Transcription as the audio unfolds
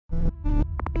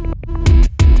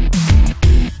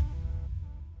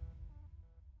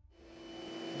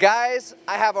Guys,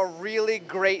 I have a really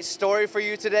great story for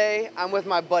you today. I'm with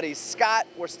my buddy Scott.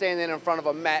 We're standing in front of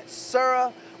a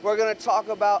Matsuura. We're gonna talk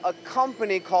about a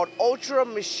company called Ultra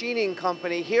Machining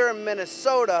Company here in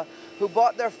Minnesota who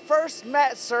bought their first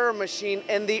Matsuura machine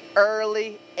in the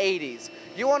early 80s.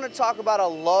 You wanna talk about a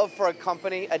love for a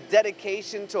company, a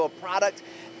dedication to a product,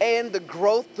 and the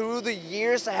growth through the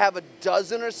years to have a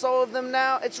dozen or so of them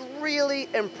now? It's really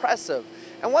impressive.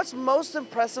 And what's most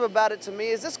impressive about it to me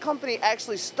is this company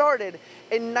actually started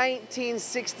in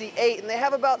 1968 and they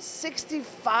have about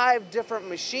 65 different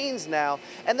machines now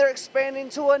and they're expanding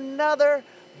to another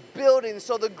building.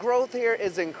 So the growth here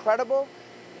is incredible.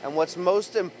 And what's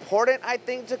most important, I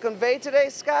think, to convey today,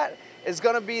 Scott, is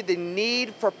going to be the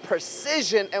need for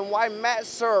precision and why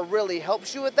Matsuura really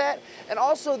helps you with that, and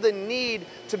also the need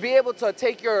to be able to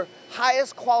take your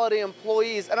highest quality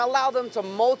employees and allow them to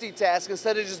multitask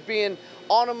instead of just being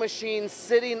on a machine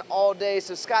sitting all day.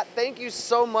 So Scott, thank you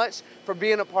so much for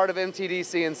being a part of MTD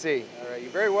CNC. All right, you're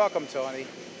very welcome, Tony.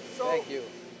 Thank you.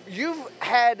 You've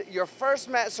had your first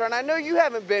Matsuura, and I know you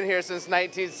haven't been here since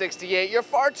 1968. You're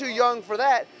far too young for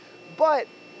that, but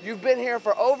you've been here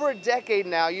for over a decade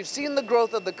now. You've seen the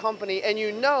growth of the company, and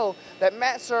you know that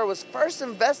Matsuura was first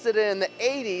invested in the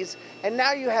 80s, and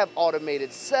now you have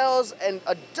automated cells and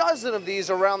a dozen of these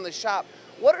around the shop.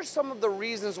 What are some of the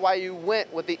reasons why you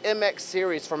went with the MX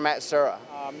series from Matsuura?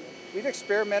 We've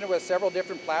experimented with several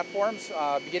different platforms,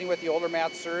 beginning with the older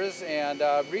Matsuuras, and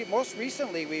most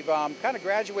recently we've kind of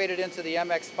graduated into the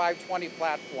MX-330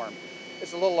 platform.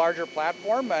 It's a little larger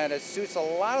platform and it suits a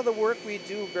lot of the work we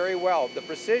do very well. The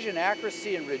precision,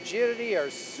 accuracy, and rigidity are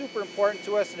super important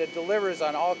to us and it delivers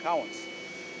on all counts.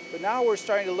 But now we're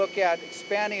starting to look at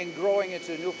expanding and growing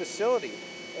into a new facility.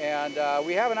 And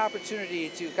we have an opportunity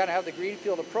to kind of have the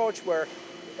greenfield approach where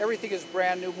everything is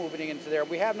brand new moving into there.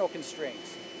 We have no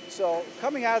constraints. So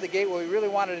coming out of the gate, what we really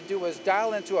wanted to do was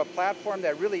dial into a platform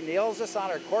that really nails us on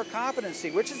our core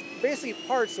competency, which is basically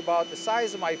parts about the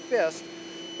size of my fist,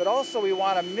 but also we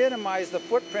want to minimize the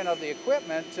footprint of the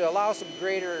equipment to allow some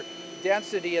greater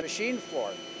density of the machine floor.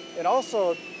 And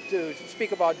also to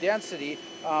speak about density,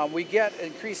 we get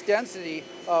increased density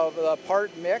of the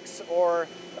part mix or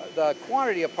the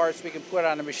quantity of parts we can put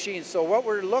on a machine. So what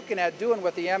we're looking at doing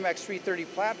with the MX-330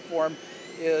 platform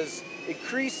is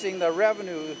increasing the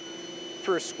revenue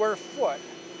per square foot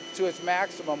to its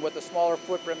maximum with a smaller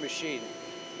footprint machine.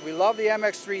 We love the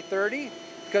MX-330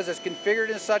 because it's configured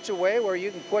in such a way where you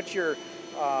can put your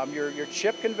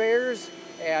chip conveyors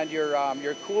and your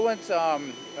coolant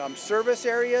service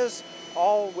areas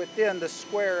all within the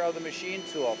square of the machine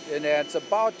tool. And it's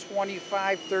about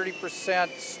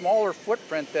 25–30% smaller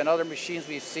footprint than other machines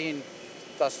we've seen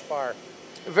thus far.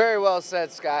 Very well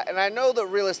said, Scott. And I know that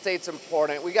real estate's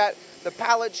important. We got the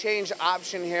pallet change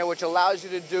option here, which allows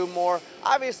you to do more.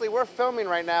 Obviously, we're filming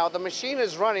right now. The machine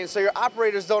is running, so your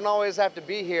operators don't always have to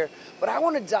be here. But I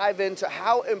want to dive into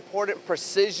how important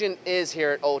precision is here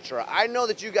at Ultra. I know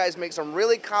that you guys make some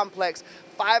really complex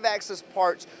 5-axis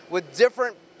parts with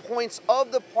different points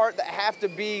of the part that have to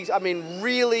be, I mean,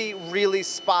 really, really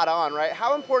spot on, right?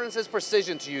 How important is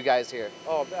precision to you guys here?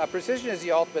 Oh, precision is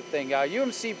the ultimate thing.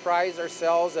 UMC prides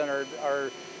ourselves, and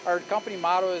our company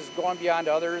motto is going beyond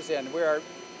others, and we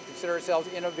consider ourselves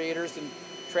innovators in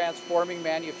transforming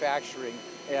manufacturing.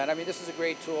 And I mean, this is a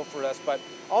great tool for us, but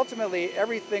ultimately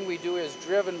everything we do is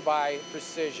driven by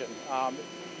precision.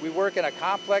 We work in a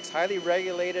complex, highly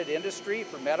regulated industry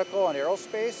for medical and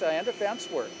aerospace and defense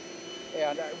work.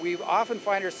 And we often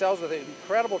find ourselves with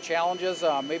incredible challenges,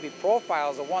 maybe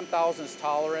profiles of 1/1000th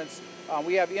tolerance.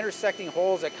 We have intersecting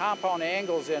holes at compound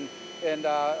angles and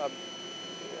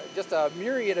just a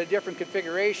myriad of different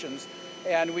configurations.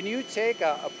 And when you take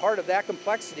a part of that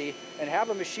complexity and have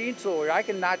a machine tool where I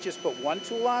can not just put one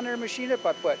tool on there and machine it,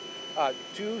 but put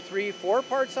 2, 3, 4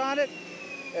 parts on it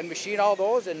and machine all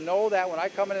those and know that when I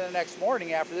come in the next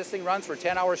morning after this thing runs for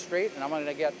 10 hours straight and I'm going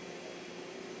to get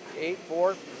 8,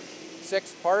 4,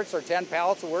 6 parts or 10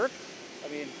 pallets of work, I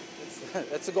mean,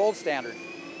 it's the gold standard.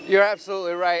 You're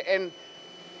absolutely right. And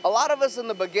a lot of us in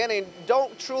the beginning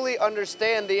don't truly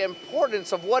understand the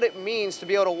importance of what it means to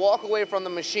be able to walk away from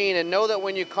the machine and know that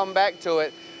when you come back to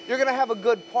it, you're going to have a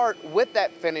good part with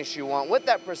that finish you want, with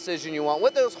that precision you want,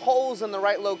 with those holes in the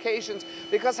right locations.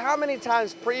 Because how many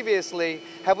times previously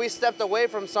have we stepped away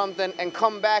from something and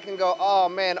come back and go, oh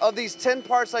man, of these 10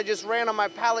 parts I just ran on my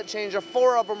pallet changer,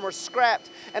 4 of them were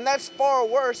scrapped. And that's far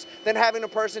worse than having a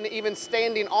person even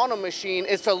standing on a machine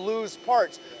is to lose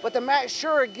parts. But the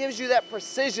Matsuura gives you that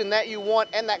precision that you want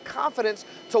and that confidence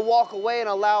to walk away and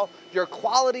allow your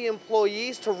quality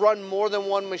employees to run more than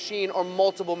one machine or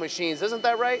multiple machines. Isn't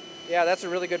that right? Yeah, that's a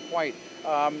really good point.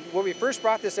 When we first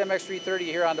brought this MX-330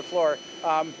 here on the floor,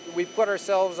 we gave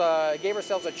ourselves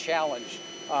a challenge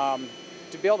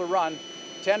to be able to run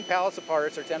 10 pallets of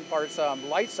parts, or 10 parts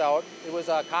lights out. It was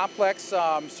a complex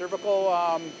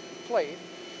cervical plate,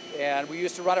 and we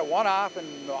used to run it one off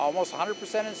and almost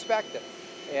 100% inspect it.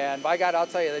 And by God, I'll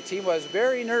tell you, the team was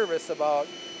very nervous about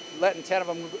letting 10 of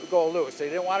them go loose. They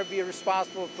didn't want to be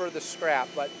responsible for the scrap,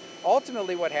 but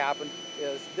ultimately what happened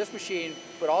is this machine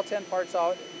put all 10 parts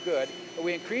out good, but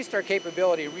we increased our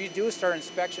capability, reduced our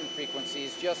inspection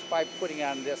frequencies just by putting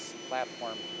on this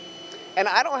platform. And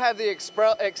I don't have the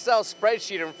Excel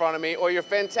spreadsheet in front of me, or your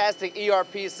fantastic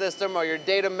ERP system, or your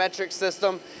data metric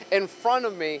system in front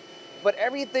of me, but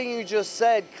everything you just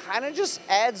said kind of just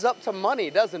adds up to money,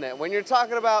 doesn't it? When you're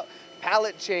talking about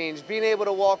pallet change, being able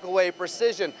to walk away,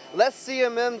 precision, less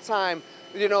CMM time,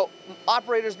 you know,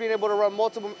 operators being able to run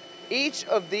multiple, each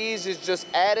of these is just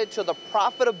added to the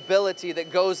profitability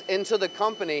that goes into the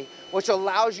company, which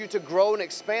allows you to grow and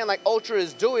expand like Ultra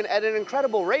is doing at an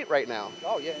incredible rate right now.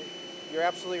 Oh yeah, you're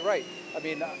absolutely right. I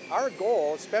mean, our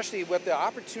goal, especially with the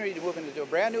opportunity to move into a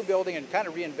brand new building and kind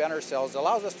of reinvent ourselves,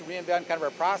 allows us to reinvent kind of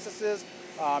our processes,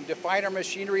 define our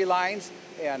machinery lines,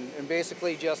 and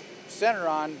basically just center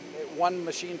on one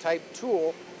machine type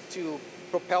tool to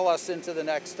propel us into the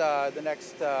next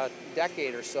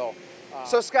decade or so.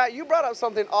 So Scott, you brought up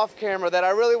something off camera that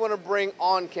I really want to bring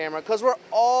on camera, because we're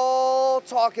all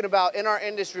talking about in our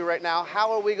industry right now,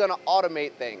 how are we going to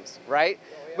automate things, right?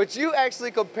 Oh, yeah. But you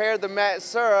actually compared the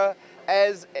Matsuura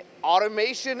as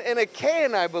automation in a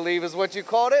can, I believe is what you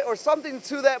called it, or something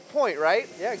to that point, right?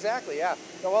 Yeah, exactly, yeah.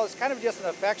 Well, it's kind of just an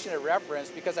affectionate reference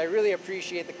because I really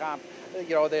appreciate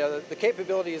the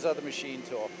capabilities of the machine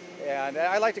tool. And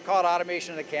I like to call it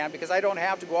automation in a can because I don't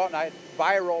have to go out and I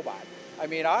buy a robot. I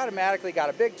mean, I automatically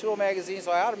got a big tool magazine,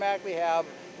 so I automatically have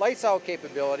lights out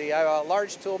capability. I have a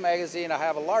large tool magazine, I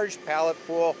have a large pallet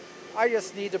pool. I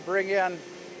just need to bring in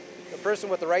the person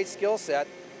with the right skill set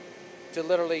to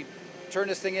literally turn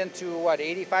this thing into, what,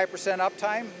 85%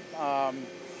 uptime?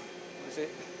 It's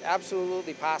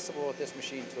absolutely possible with this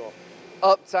machine tool.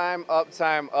 Uptime,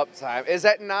 uptime, uptime. Is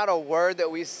that not a word that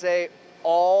we say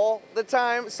all the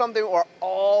time? Something we're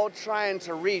all trying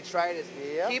to reach, right? Is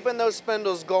keeping those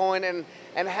spindles going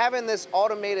and having this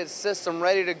automated system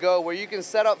ready to go where you can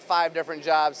set up 5 different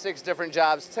jobs, 6 different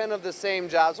jobs, 10 of the same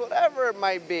jobs, whatever it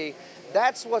might be.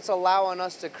 That's what's allowing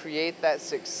us to create that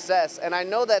success. And I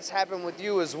know that's happened with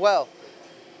you as well.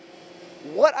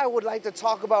 What I would like to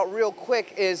talk about real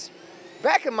quick is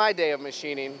back in my day of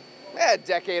machining, a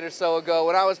decade or so ago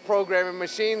when I was programming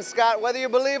machines, Scott, whether you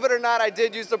believe it or not, I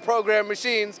did used to program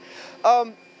machines.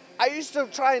 I used to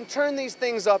try and turn these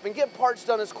things up and get parts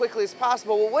done as quickly as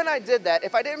possible. Well, when I did that,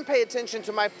 if I didn't pay attention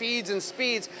to my feeds and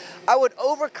speeds, I would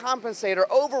overcompensate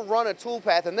or overrun a tool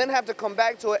path and then have to come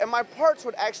back to it, and my parts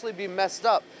would actually be messed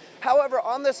up. However,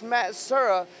 on this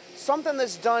Matsuura, something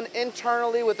that's done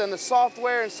internally within the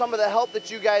software and some of the help that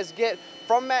you guys get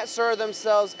from Matsuura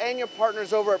themselves and your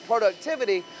partners over at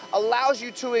Productivity allows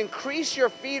you to increase your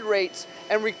feed rates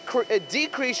and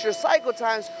decrease your cycle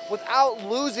times without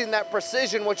losing that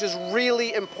precision, which is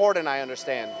really important, I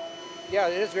understand. Yeah,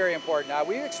 it is very important.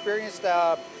 We've experienced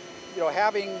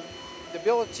having the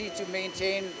ability to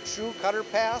maintain true cutter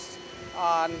paths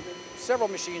on several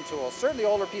machine tools, certainly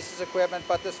older pieces of equipment,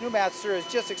 but this new Matsuura is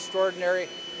just extraordinary.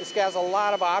 This has a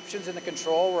lot of options in the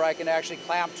control where I can actually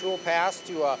clamp tool paths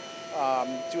to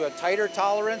a tighter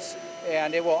tolerance,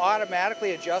 and it will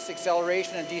automatically adjust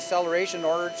acceleration and deceleration in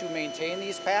order to maintain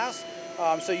these paths.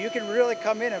 So you can really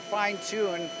come in and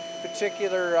fine-tune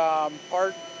particular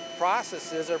part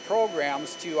processes or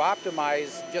programs to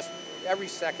optimize just every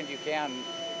second you can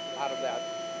out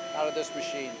of this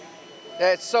machine.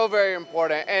 That's so very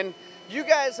important. And you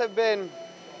guys have been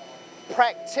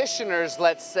practitioners,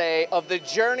 let's say, of the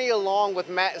journey along with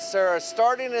Matsuura,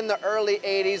 starting in the early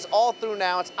 80s all through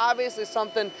now. It's obviously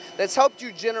something that's helped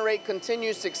you generate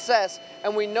continued success,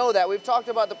 and we know that. We've talked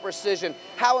about the precision,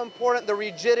 how important the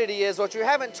rigidity is, which we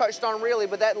haven't touched on really,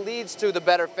 but that leads to the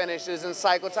better finishes and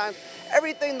cycle times.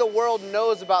 Everything the world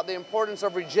knows about the importance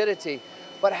of rigidity,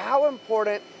 but how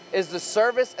important is the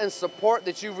service and support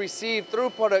that you've received through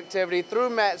Productivity, through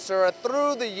Matsuura,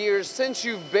 through the years since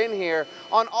you've been here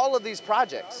on all of these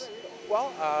projects?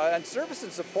 Well, and service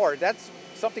and support, that's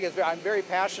something that I'm very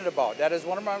passionate about. That is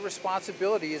one of my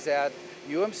responsibilities at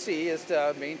UMC, is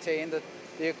to maintain the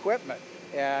equipment.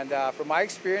 And from my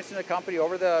experience in the company,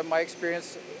 my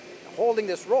experience holding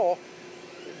this role,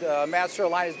 the Matsuura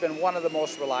line has been one of the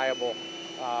most reliable.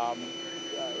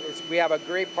 We have a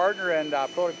great partner in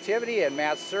productivity and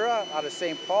Matsuura out of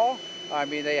St. Paul. I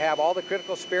mean, they have all the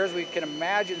critical spares we can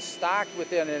imagine stocked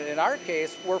within. In our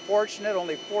case, we're fortunate,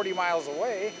 only 40 miles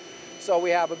away. So we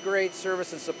have a great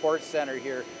service and support center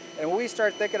here. And when we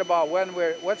start thinking about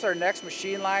what's our next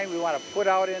machine line we want to put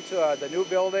out into the new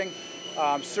building,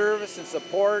 service and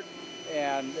support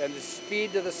and the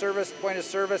speed to the point of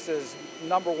service is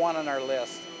 #1 on our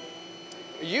list.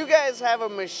 You guys have a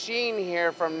machine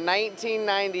here from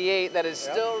 1998 that is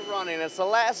still running. It's the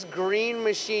last green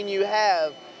machine you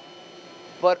have.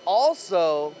 But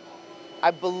also,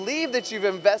 I believe that you've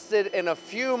invested in a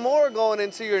few more going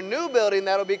into your new building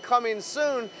that'll be coming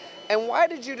soon. And why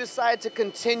did you decide to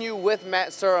continue with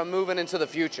Matsuura moving into the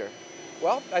future?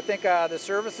 Well, I think the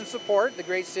service and support, the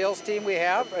great sales team we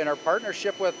have, and our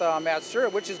partnership with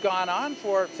Matsuura, which has gone on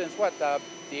since what, the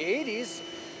 80s.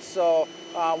 So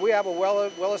we have a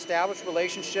well-established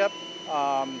relationship.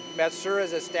 Matsuura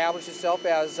has established itself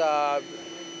as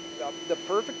the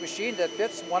perfect machine that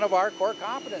fits one of our core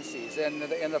competencies in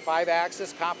the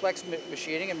 5-axis complex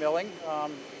machining and milling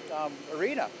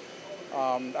arena.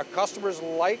 Our customers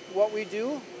like what we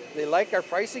do. They like our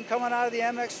pricing coming out of the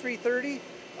MX-330.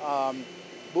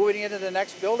 Moving into the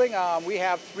next building, we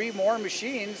have 3 more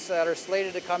machines that are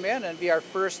slated to come in and be our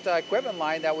first equipment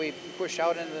line that we push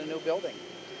out into the new building.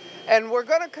 And we're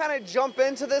gonna kind of jump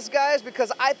into this, guys,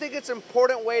 because I think it's an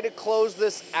important way to close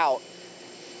this out.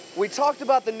 We talked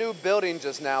about the new building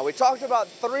just now. We talked about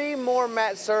 3 more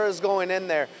Matsuuras going in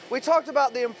there. We talked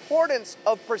about the importance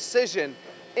of precision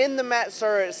in the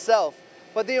Matsuura itself,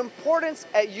 but the importance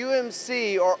at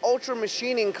UMC or Ultra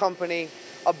Machining Company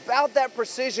about that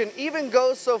precision even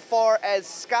goes so far as,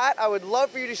 Scott, I would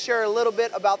love for you to share a little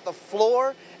bit about the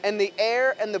floor and the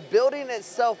air and the building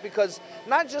itself, because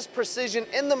not just precision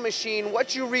in the machine,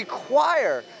 what you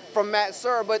require from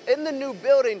Matsuura, but in the new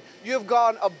building, you have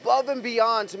gone above and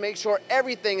beyond to make sure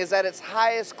everything is at its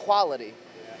highest quality.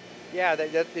 Yeah,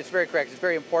 it's very correct. It's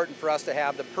very important for us to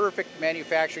have the perfect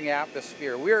manufacturing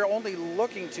atmosphere. We are only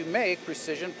looking to make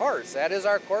precision parts. That is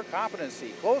our core competency,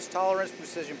 close tolerance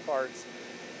precision parts.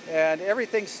 And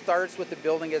everything starts with the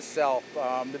building itself.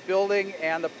 The building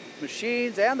and the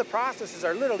machines and the processes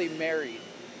are literally married.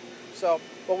 So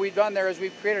what we've done there is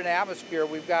we've created an atmosphere.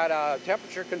 We've got a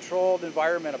temperature-controlled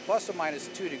environment of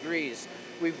 ±2 degrees.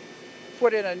 We've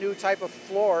put in a new type of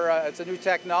floor. It's a new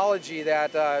technology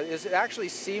that is actually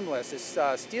seamless. It's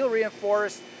steel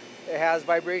reinforced. It has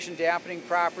vibration dampening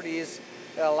properties.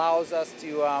 It allows us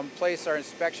to place our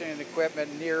inspection and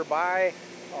equipment nearby.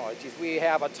 Oh, geez, we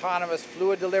have autonomous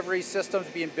fluid delivery systems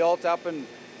being built up in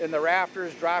the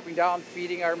rafters, dropping down,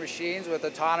 feeding our machines with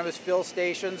autonomous fill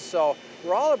stations. So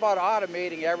we're all about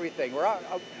automating everything.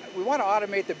 We want to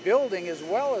automate the building as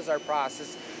well as our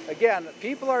process. Again,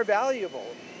 people are valuable.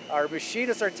 Our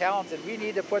machinists are talented. We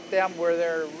need to put them where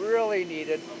they're really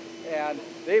needed. And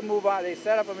they move on. They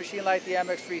set up a machine like the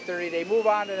MX-330. They move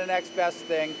on to the next best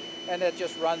thing, and it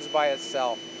just runs by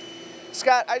itself.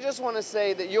 Scott, I just want to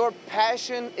say that your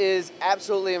passion is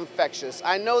absolutely infectious.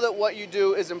 I know that what you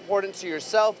do is important to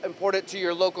yourself, important to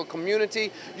your local community.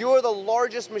 You are the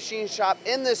largest machine shop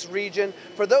in this region.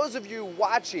 For those of you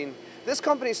watching, this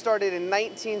company started in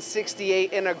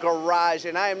 1968 in a garage,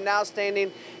 and I am now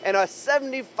standing in a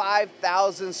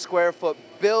 75,000 square foot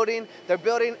building. They're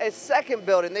building a second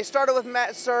building. They started with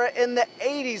Matsuura in the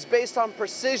 80s based on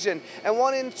precision and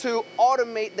wanting to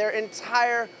automate their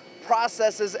entire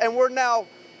processes, and we're now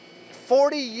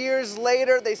 40 years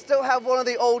later. They still have one of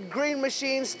the old green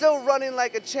machines, still running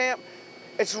like a champ.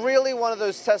 It's really one of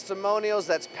those testimonials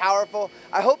that's powerful.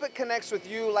 I hope it connects with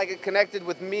you like it connected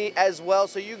with me as well,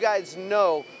 so you guys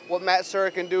know what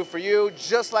Matsuura can do for you,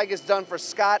 just like it's done for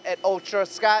Scott at Ultra.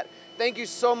 Scott, thank you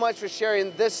so much for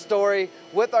sharing this story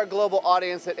with our global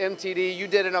audience at MTD. You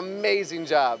did an amazing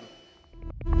job.